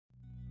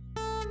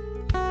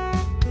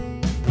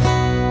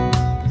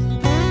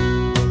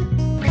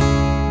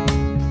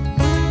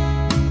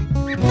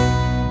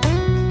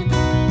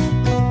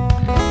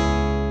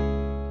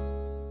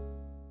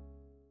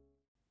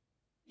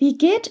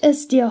geht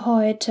es dir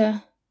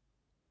heute?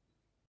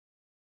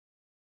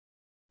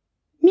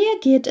 Mir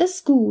geht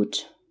es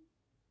gut.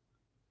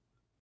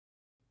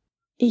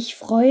 Ich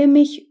freue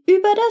mich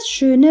über das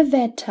schöne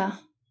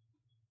Wetter.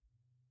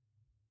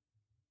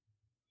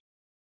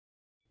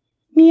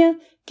 Mir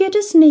geht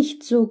es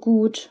nicht so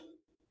gut.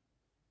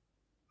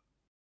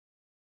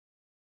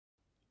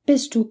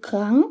 Bist du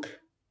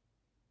krank?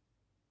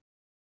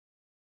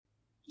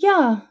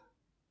 Ja.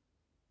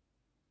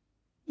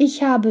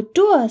 Ich habe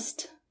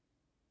Durst.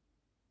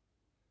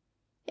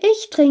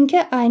 Ich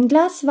trinke ein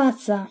Glas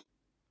Wasser.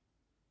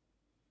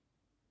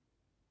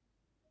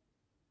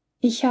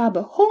 Ich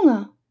habe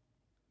Hunger.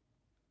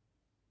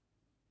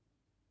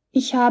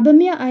 Ich habe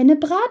mir eine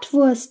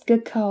Bratwurst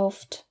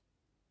gekauft.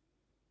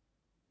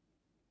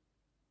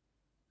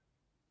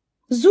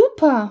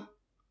 Super!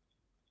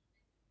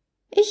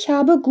 Ich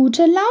habe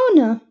gute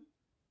Laune.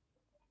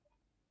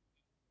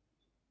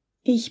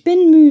 Ich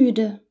bin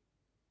müde.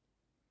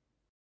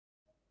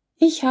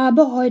 Ich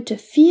habe heute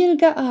viel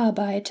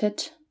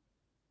gearbeitet.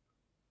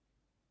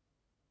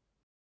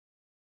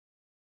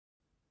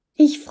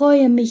 Ich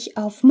freue mich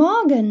auf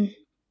morgen.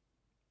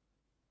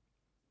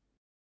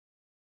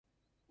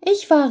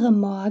 Ich fahre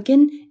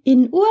morgen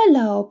in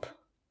Urlaub.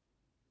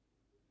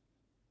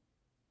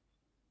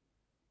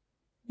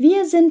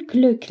 Wir sind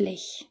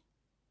glücklich.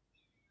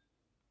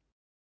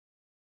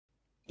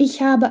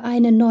 Ich habe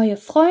eine neue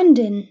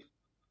Freundin.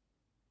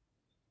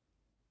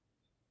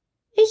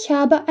 Ich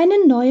habe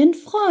einen neuen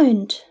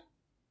Freund.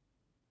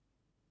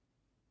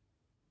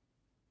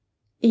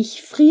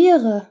 Ich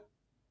friere.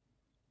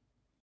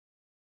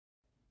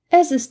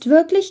 Es ist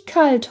wirklich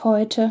kalt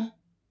heute.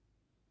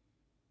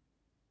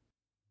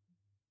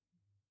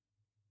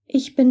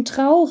 Ich bin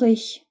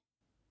traurig.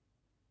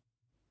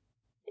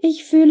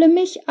 Ich fühle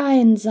mich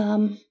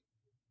einsam.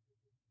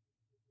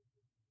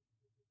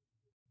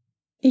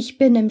 Ich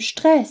bin im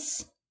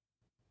Stress.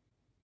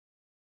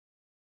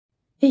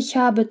 Ich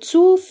habe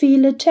zu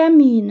viele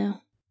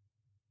Termine.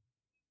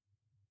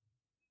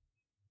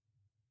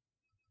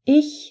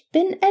 Ich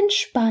bin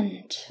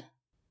entspannt.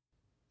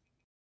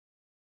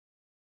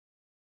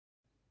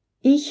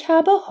 Ich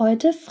habe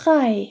heute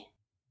frei.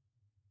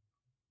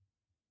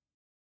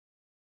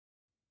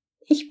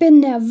 Ich bin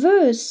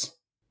nervös.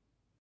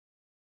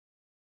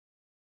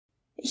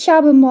 Ich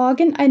habe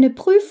morgen eine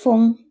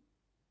Prüfung.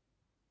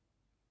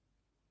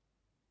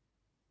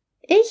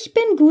 Ich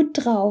bin gut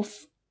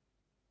drauf.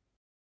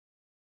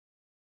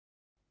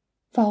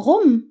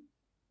 Warum?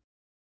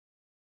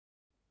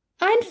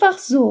 Einfach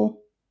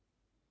so.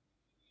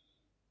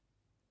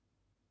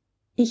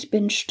 Ich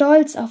bin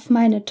stolz auf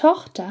meine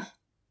Tochter.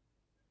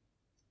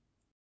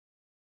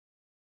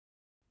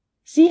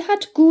 Sie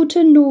hat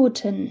gute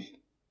Noten.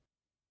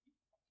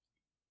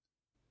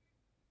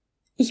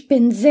 Ich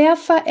bin sehr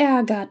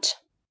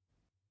verärgert.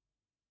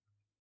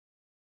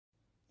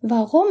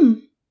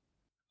 Warum?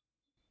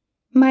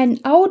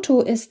 Mein Auto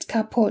ist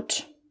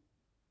kaputt.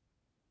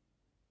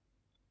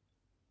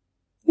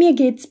 Mir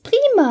geht's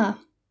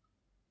prima.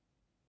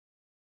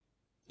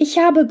 Ich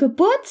habe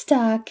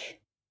Geburtstag.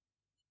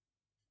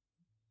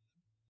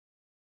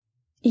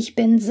 Ich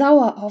bin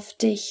sauer auf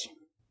dich.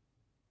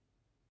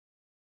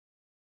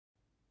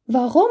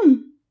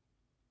 Warum?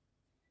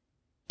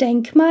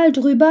 Denk mal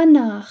drüber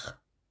nach.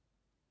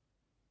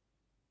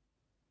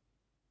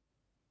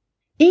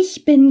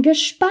 Ich bin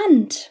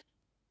gespannt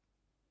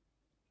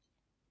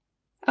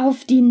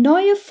auf die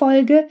neue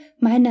Folge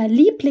meiner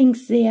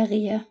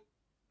Lieblingsserie.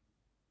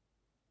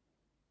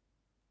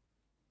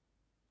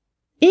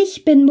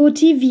 Ich bin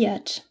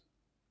motiviert.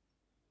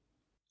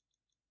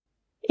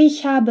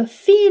 Ich habe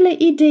viele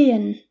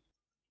Ideen.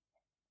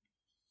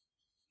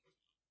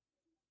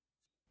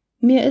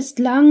 Mir ist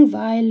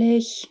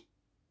langweilig.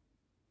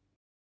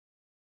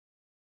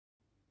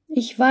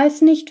 Ich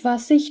weiß nicht,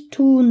 was ich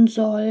tun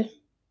soll.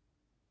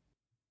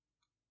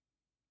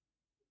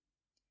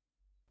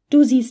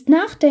 Du siehst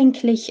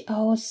nachdenklich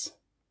aus.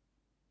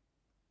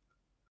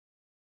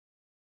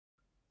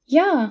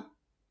 Ja,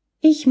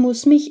 ich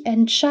muss mich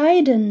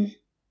entscheiden.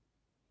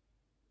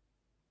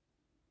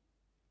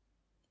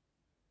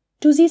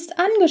 Du siehst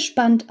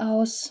angespannt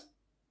aus.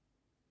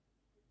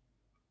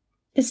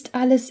 Ist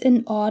alles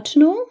in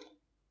Ordnung?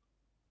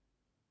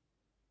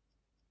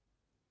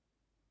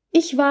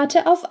 Ich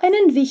warte auf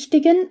einen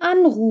wichtigen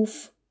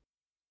Anruf.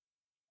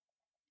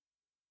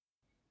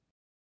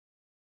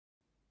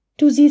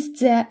 Du siehst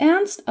sehr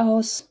ernst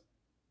aus.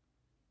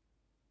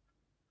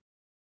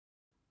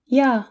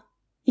 Ja,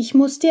 ich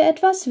muss dir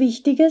etwas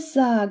Wichtiges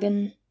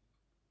sagen.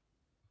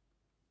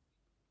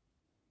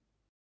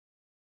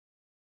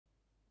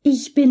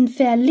 Ich bin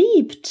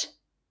verliebt.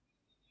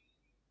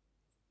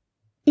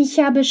 Ich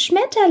habe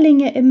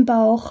Schmetterlinge im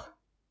Bauch.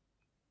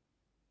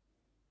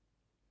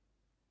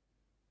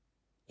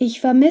 Ich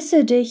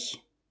vermisse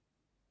dich.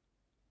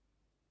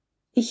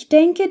 Ich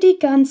denke die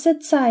ganze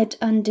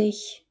Zeit an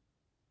dich.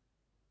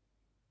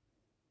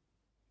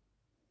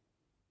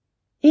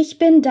 Ich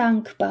bin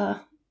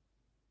dankbar.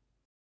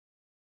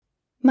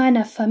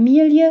 Meiner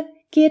Familie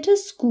geht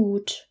es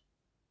gut.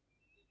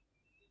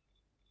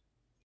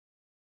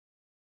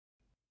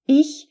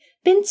 Ich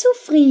bin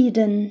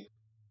zufrieden.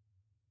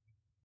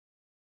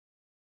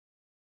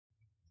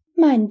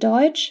 Mein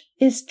Deutsch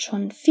ist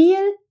schon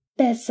viel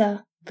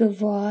besser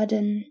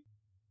geworden.